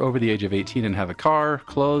 but if you're over the age of 18 and have a car,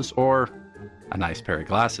 clothes, or a nice pair of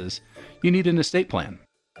glasses, you need an estate plan.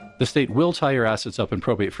 The state will tie your assets up in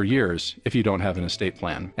probate for years if you don't have an estate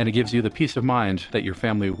plan, and it gives you the peace of mind that your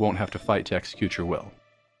family won't have to fight to execute your will.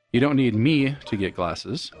 You don't need me to get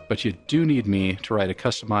glasses, but you do need me to write a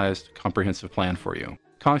customized, comprehensive plan for you.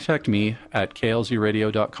 Contact me at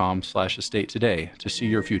klzradio.com/estate today to see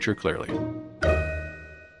your future clearly.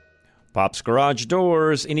 Pop's Garage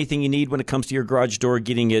Doors. Anything you need when it comes to your garage door,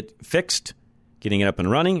 getting it fixed, getting it up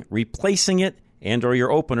and running, replacing it, and or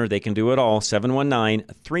your opener, they can do it all.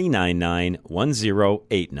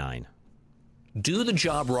 719-399-1089. Do the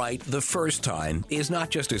job right the first time is not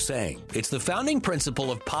just a saying. It's the founding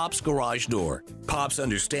principle of Pop's Garage Door. Pop's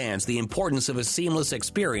understands the importance of a seamless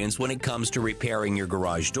experience when it comes to repairing your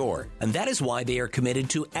garage door. And that is why they are committed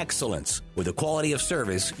to excellence, with a quality of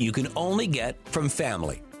service you can only get from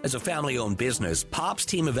family. As a family-owned business, Pop's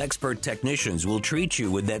team of expert technicians will treat you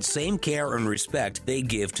with that same care and respect they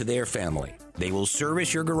give to their family. They will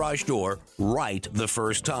service your garage door right the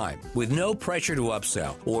first time, with no pressure to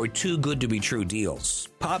upsell or too good to be true deals.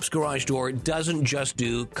 Pop's Garage Door doesn't just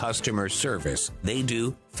do customer service. They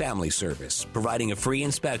do family service, providing a free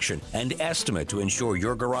inspection and estimate to ensure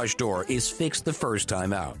your garage door is fixed the first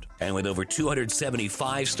time out. And with over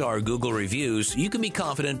 275-star Google reviews, you can be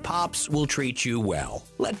confident Pop's will treat you well.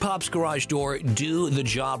 Let Pop's Garage Door do the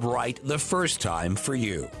job right the first time for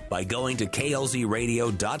you by going to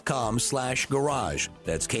klzradio.com/garage.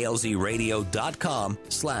 That's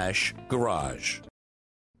klzradio.com/garage.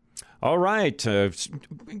 All right.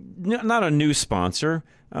 Not a new sponsor.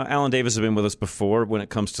 Alan Davis has been with us before when it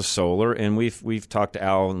comes to solar, and we've talked to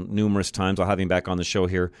Al numerous times. I'll have him back on the show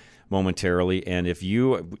here momentarily. And if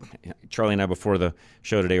you, Charlie and I before the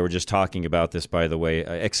show today were just talking about this, by the way,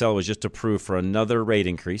 Excel was just approved for another rate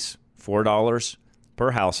increase, $4 per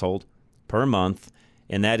household per month,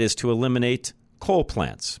 and that is to eliminate coal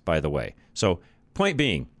plants, by the way. So point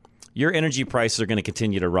being, your energy prices are going to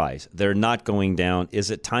continue to rise. They're not going down. Is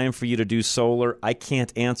it time for you to do solar? I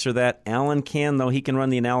can't answer that. Alan can, though. He can run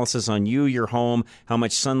the analysis on you, your home, how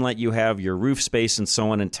much sunlight you have, your roof space, and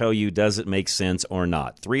so on, and tell you, does it make sense or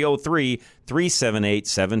not?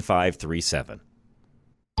 303-378-7537.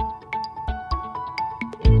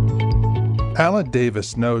 Alan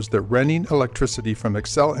Davis knows that renting electricity from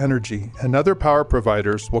Xcel Energy and other power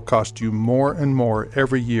providers will cost you more and more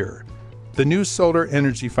every year. The new solar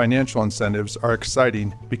energy financial incentives are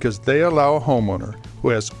exciting because they allow a homeowner who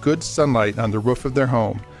has good sunlight on the roof of their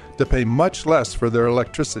home to pay much less for their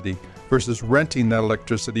electricity versus renting that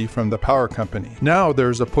electricity from the power company. Now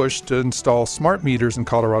there's a push to install smart meters in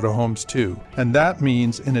Colorado homes too, and that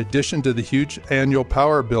means in addition to the huge annual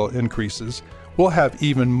power bill increases, we'll have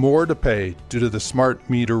even more to pay due to the smart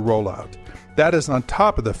meter rollout. That is on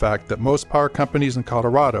top of the fact that most power companies in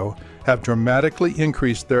Colorado have dramatically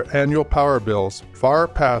increased their annual power bills far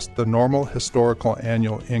past the normal historical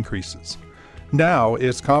annual increases. Now,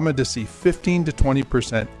 it's common to see 15 to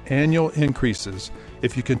 20% annual increases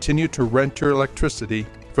if you continue to rent your electricity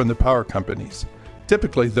from the power companies.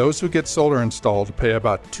 Typically, those who get solar installed pay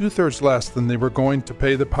about 2/3 less than they were going to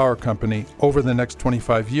pay the power company over the next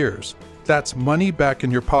 25 years. That's money back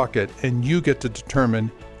in your pocket, and you get to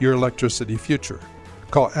determine your electricity future.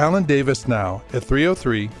 Call Alan Davis now at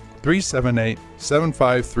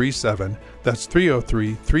 303-378-7537. That's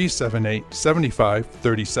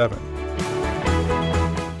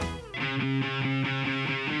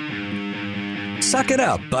 303-378-7537. Suck it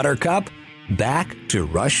up, Buttercup. Back to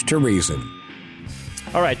Rush to Reason.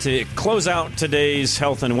 All right, to close out today's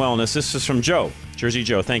health and wellness, this is from Joe. Jersey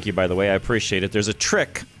Joe, thank you, by the way. I appreciate it. There's a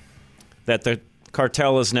trick that the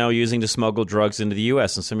cartel is now using to smuggle drugs into the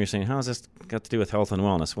U.S. And some of you are saying, how has this got to do with health and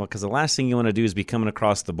wellness? Well, because the last thing you want to do is be coming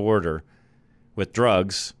across the border with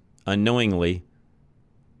drugs unknowingly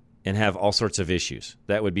and have all sorts of issues.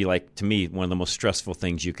 That would be, like, to me, one of the most stressful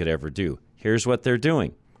things you could ever do. Here's what they're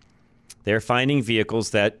doing. They're finding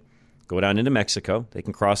vehicles that go down into Mexico. They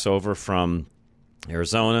can cross over from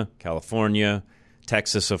Arizona, California,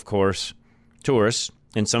 Texas, of course, tourists.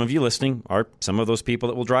 And some of you listening are some of those people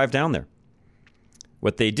that will drive down there.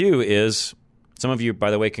 What they do is, some of you,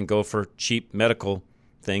 by the way, can go for cheap medical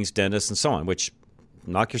things, dentists and so on, which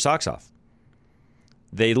knock your socks off.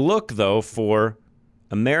 They look, though, for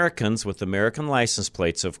Americans with American license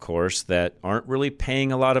plates, of course, that aren't really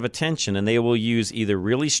paying a lot of attention, and they will use either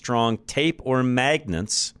really strong tape or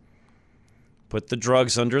magnets, put the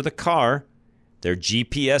drugs under the car. They're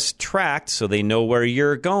GPS tracked so they know where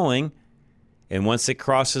you're going. And once it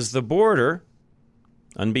crosses the border,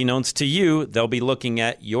 unbeknownst to you, they'll be looking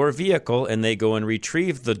at your vehicle and they go and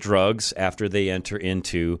retrieve the drugs after they enter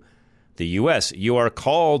into the U.S. You are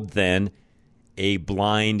called then a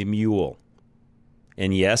blind mule.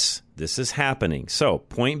 And yes, this is happening. So,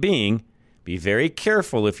 point being, be very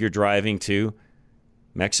careful if you're driving to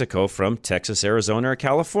Mexico from Texas, Arizona, or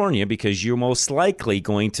California, because you're most likely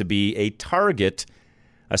going to be a target,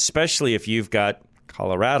 especially if you've got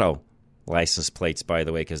Colorado license plates, by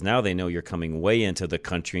the way, because now they know you're coming way into the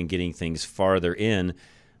country and getting things farther in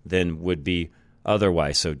than would be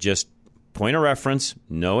otherwise. So just point of reference,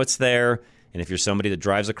 know it's there, and if you're somebody that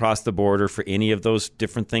drives across the border for any of those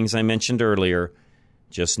different things I mentioned earlier,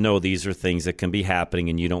 just know these are things that can be happening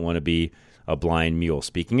and you don't want to be a blind mule.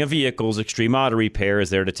 Speaking of vehicles, Extreme Auto Repair is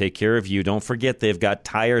there to take care of you. Don't forget they've got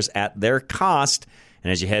tires at their cost,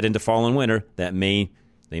 and as you head into fall and winter,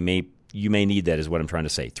 you may need that, is what I'm trying to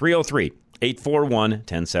say.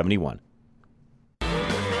 303-841-1071.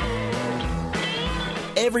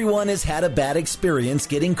 Everyone has had a bad experience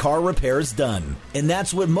getting car repairs done, and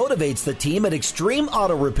that's what motivates the team at Extreme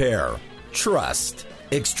Auto Repair. Trust.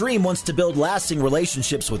 Extreme wants to build lasting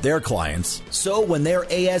relationships with their clients, so when their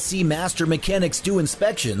ASE master mechanics do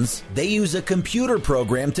inspections, they use a computer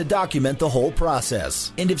program to document the whole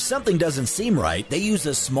process. And if something doesn't seem right, they use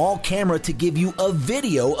a small camera to give you a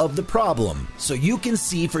video of the problem, so you can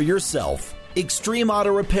see for yourself. Extreme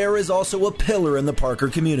Auto Repair is also a pillar in the Parker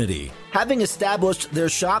community, having established their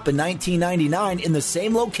shop in 1999 in the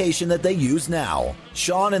same location that they use now.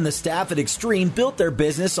 Sean and the staff at Extreme built their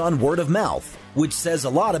business on word of mouth, which says a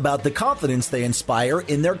lot about the confidence they inspire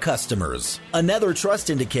in their customers. Another trust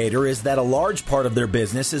indicator is that a large part of their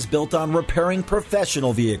business is built on repairing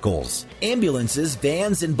professional vehicles, ambulances,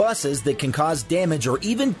 vans, and buses that can cause damage or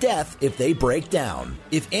even death if they break down.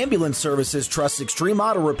 If ambulance services trust Extreme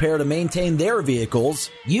Auto Repair to maintain their vehicles,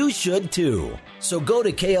 you should too. So go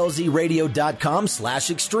to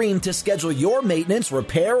klzradio.com/extreme to schedule your maintenance,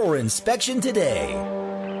 repair, or inspection today.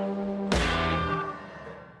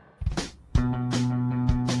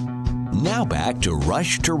 Now back to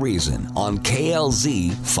Rush to Reason on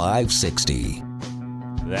KLZ 560.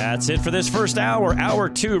 That's it for this first hour. Hour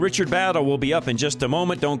 2, Richard Battle will be up in just a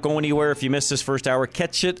moment. Don't go anywhere if you missed this first hour.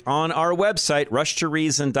 Catch it on our website,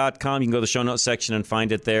 rushtoreason.com. You can go to the show notes section and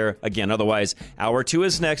find it there. Again, otherwise, hour 2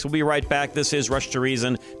 is next. We'll be right back. This is Rush to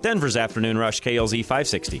Reason, Denver's Afternoon Rush, KLZ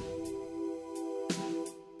 560.